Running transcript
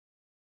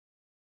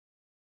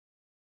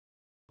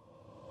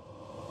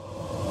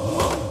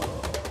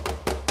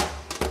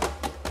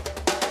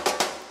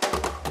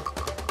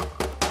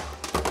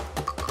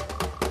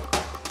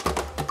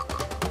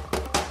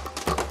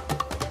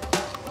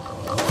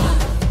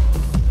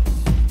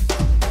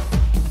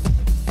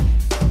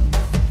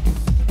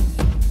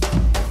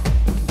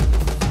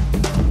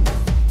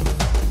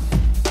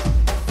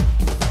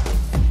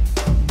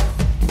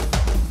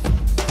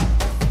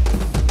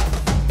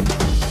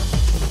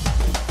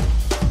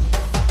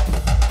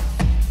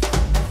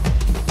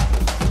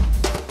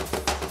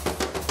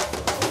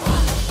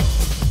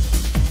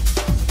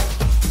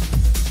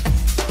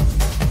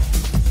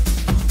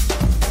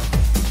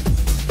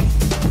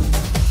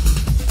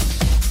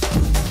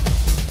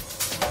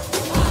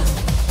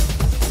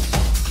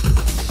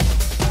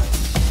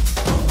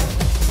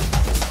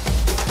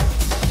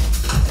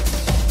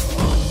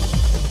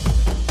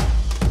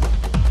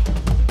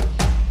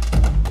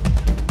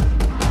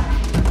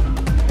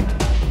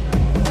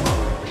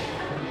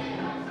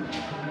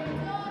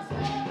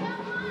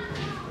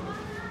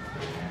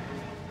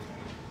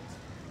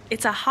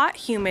It's a hot,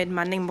 humid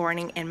Monday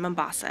morning in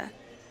Mombasa.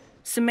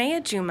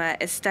 Sumaya Juma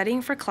is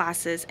studying for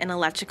classes in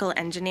electrical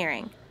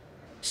engineering.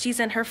 She's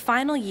in her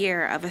final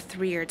year of a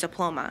 3-year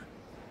diploma.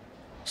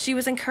 She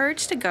was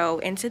encouraged to go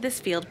into this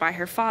field by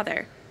her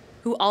father,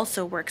 who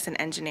also works in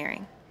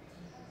engineering.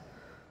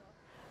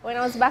 When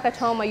I was back at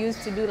home, I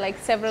used to do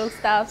several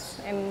stuffs,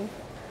 and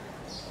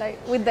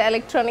with the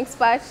electronics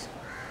part,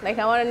 I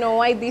want to know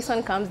why this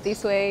one comes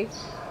this way,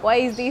 why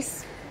is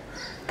this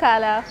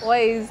color, why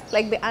is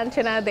the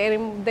antenna,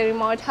 the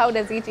remote, how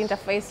does it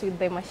interface with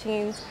the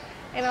machines?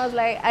 And I was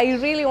I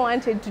really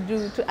wanted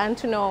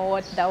to know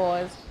what that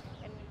was.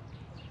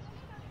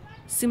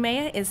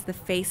 Sumaya is the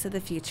face of the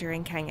future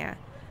in Kenya.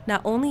 Not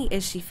only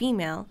is she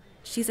female,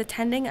 she's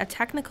attending a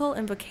technical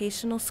and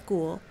vocational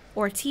school,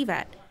 or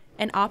TVET,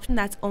 an option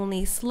that's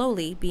only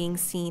slowly being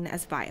seen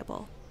as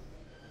viable.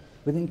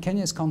 Within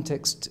Kenya's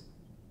context,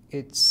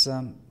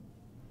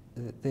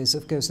 there's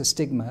of course a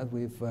stigma.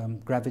 We've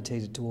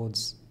gravitated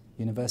towards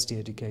university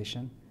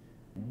education.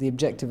 The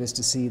objective is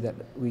to see that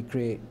we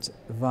create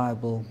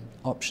viable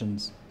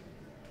options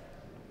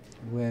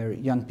where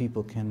young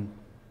people can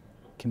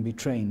be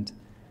trained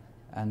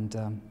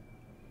and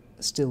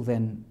still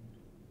then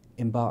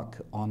embark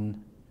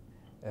on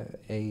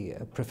a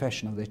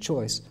profession of their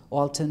choice,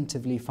 or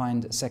alternatively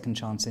find a second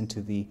chance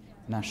into the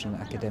national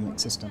academic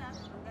system.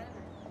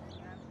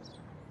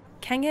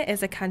 Kenya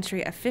is a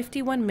country of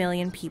 51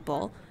 million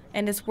people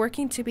and is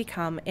working to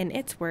become, in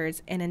its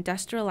words, an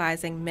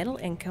industrializing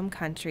middle-income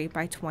country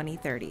by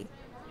 2030.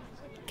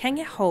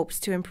 Kenya hopes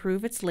to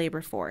improve its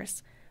labor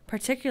force,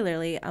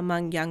 particularly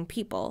among young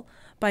people,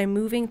 by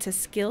moving to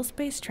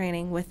skills-based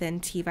training within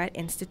TVET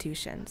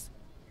institutions,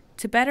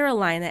 to better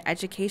align the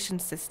education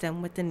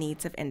system with the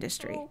needs of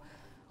industry.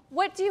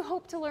 What do you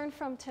hope to learn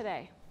from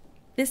today?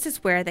 This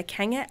is where the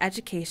Kenya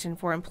Education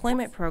for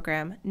Employment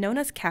program, known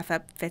as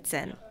KEFEP, fits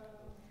in.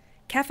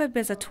 KEFEP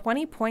is a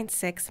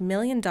 $20.6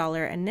 million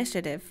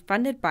initiative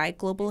funded by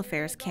Global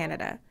Affairs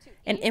Canada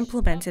and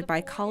implemented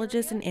by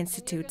Colleges and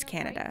Institutes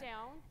Canada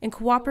in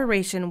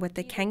cooperation with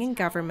the Kenyan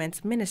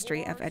government's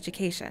Ministry of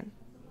Education.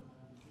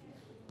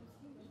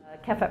 The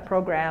KEFEP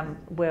program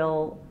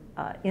will,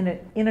 in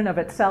and of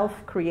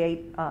itself,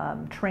 create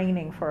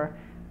training for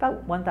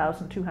about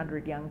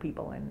 1,200 young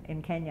people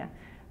in Kenya.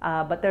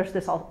 But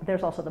there's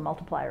also the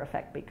multiplier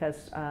effect,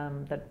 because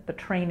the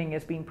training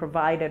is being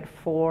provided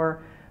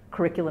for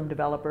curriculum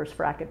developers,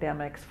 for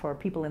academics, for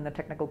people in the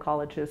technical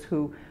colleges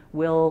who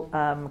will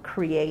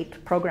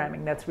create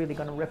programming that's really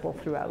going to ripple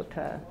throughout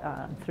the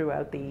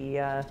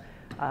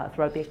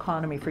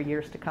economy for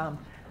years to come.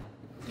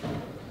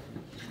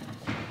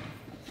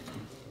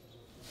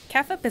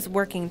 KEFEP is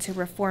working to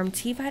reform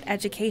TVET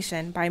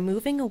education by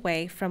moving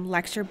away from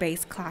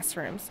lecture-based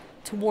classrooms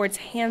towards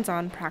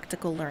hands-on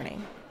practical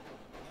learning.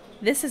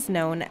 This is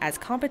known as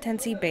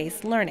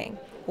competency-based learning,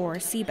 or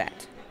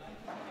CBET.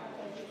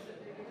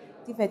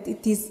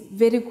 It is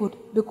very good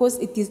because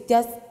it is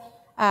just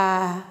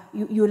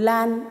you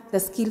learn the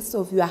skills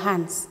of your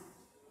hands.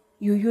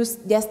 You use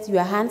just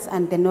your hands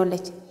and the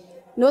knowledge.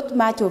 Not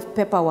much of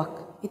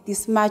paperwork. It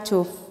is much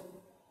of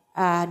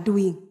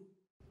doing.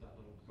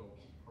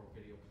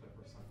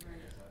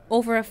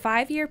 Over a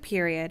 5-year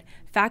period,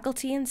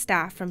 faculty and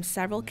staff from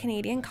several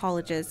Canadian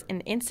colleges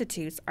and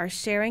institutes are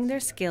sharing their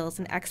skills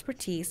and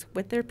expertise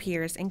with their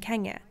peers in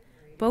Kenya,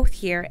 both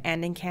here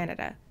and in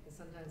Canada.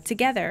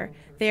 Together,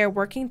 they are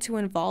working to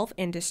involve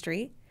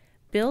industry,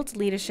 build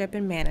leadership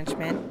and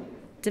management,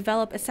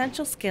 develop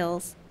essential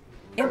skills,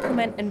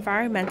 implement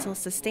environmental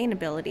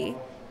sustainability,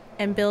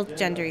 and build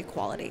gender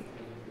equality.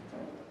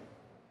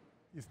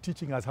 It's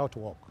teaching us how to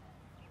walk.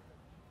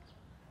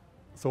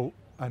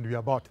 And we are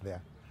about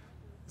there.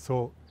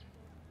 So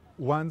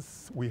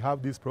once we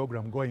have this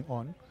program going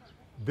on,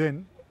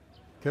 then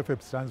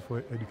KEFEP stands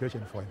for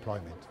Education for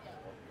Employment.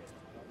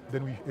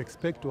 Then we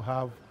expect to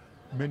have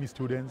many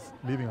students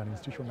leaving an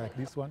institution like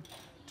this one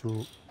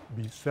to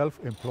be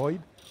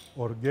self-employed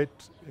or get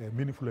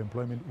meaningful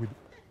employment with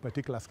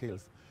particular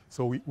skills.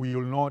 So we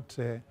will not,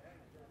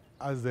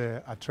 as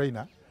a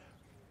trainer,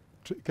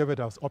 KEFEP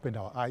has opened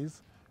our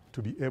eyes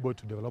to be able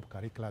to develop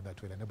curricula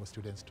that will enable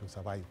students to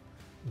survive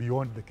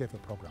beyond the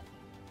KEFEP program.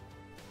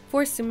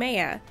 For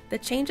Sumaya, the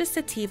changes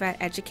to TVET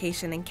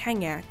education in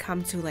Kenya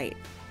come too late.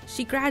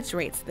 She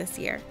graduates this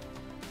year,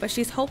 but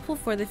she's hopeful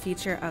for the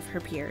future of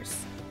her peers.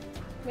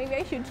 Maybe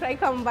I should try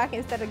come back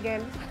instead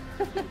again.